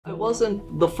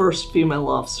wasn't the first female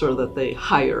officer that they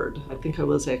hired. I think I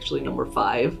was actually number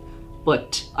 5,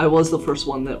 but I was the first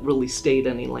one that really stayed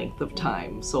any length of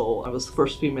time. So I was the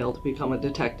first female to become a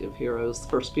detective here. I was the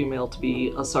first female to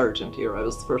be a sergeant here. I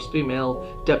was the first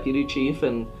female deputy chief,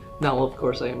 and now of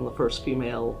course I am the first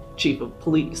female chief of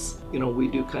police. You know, we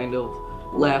do kind of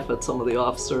laugh at some of the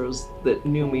officers that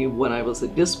knew me when I was a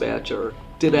dispatcher.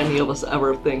 Did any of us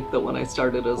ever think that when I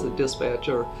started as a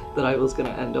dispatcher that I was going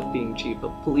to end up being chief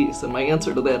of police? And my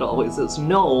answer to that always is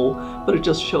no, but it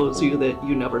just shows you that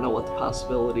you never know what the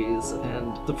possibilities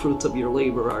and the fruits of your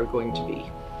labor are going to be.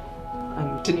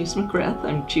 I'm Denise McGrath.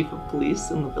 I'm chief of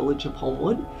police in the village of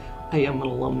Homewood. I am an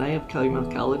alumni of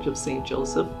Calumet College of St.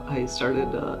 Joseph. I started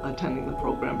attending the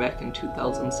program back in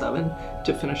 2007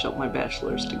 to finish up my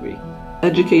bachelor's degree.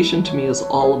 Education to me is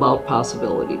all about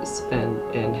possibilities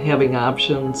and having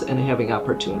options and having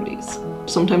opportunities.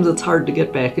 Sometimes it's hard to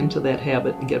get back into that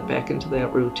habit and get back into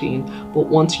that routine, but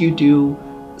once you do,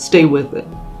 stay with it.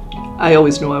 I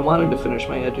always knew I wanted to finish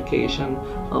my education,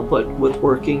 but with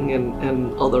working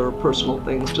and other personal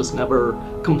things, just never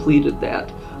completed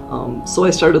that. So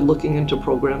I started looking into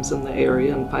programs in the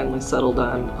area and finally settled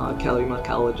on Calumet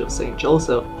College of St.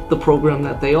 Joseph. The program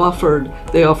that they offered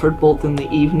both in the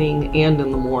evening and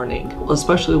in the morning,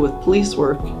 especially with police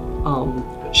work,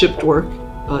 shift work,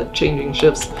 changing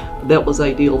shifts. That was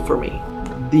ideal for me.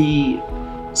 The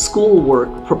school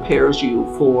work prepares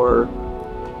you for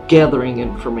gathering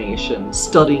information,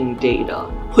 studying data,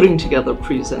 putting together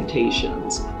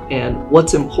presentations, and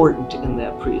what's important in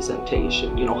that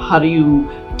presentation. You know, how do you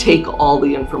take all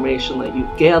the information that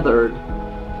you've gathered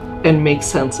and make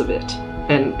sense of it?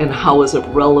 And how is it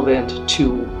relevant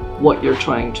to what you're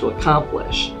trying to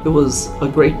accomplish? It was a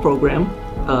great program.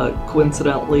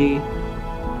 Coincidentally,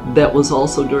 that was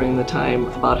also during the time,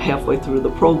 about halfway through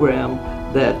the program,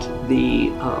 that the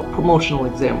promotional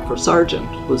exam for sergeant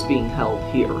was being held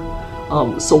here.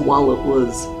 So while it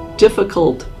was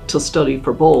difficult to study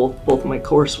for both my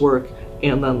coursework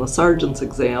and then the sergeant's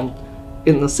exam,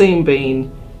 in the same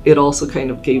vein, it also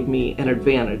kind of gave me an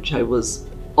advantage. I was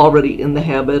already in the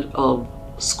habit of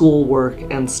schoolwork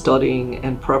and studying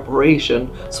and preparation,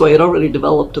 so I had already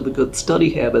developed the good study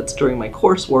habits during my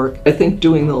coursework. I think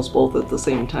doing those both at the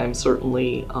same time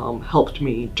certainly helped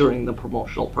me during the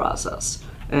promotional process,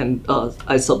 and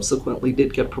I subsequently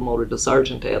did get promoted to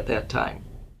sergeant at that time.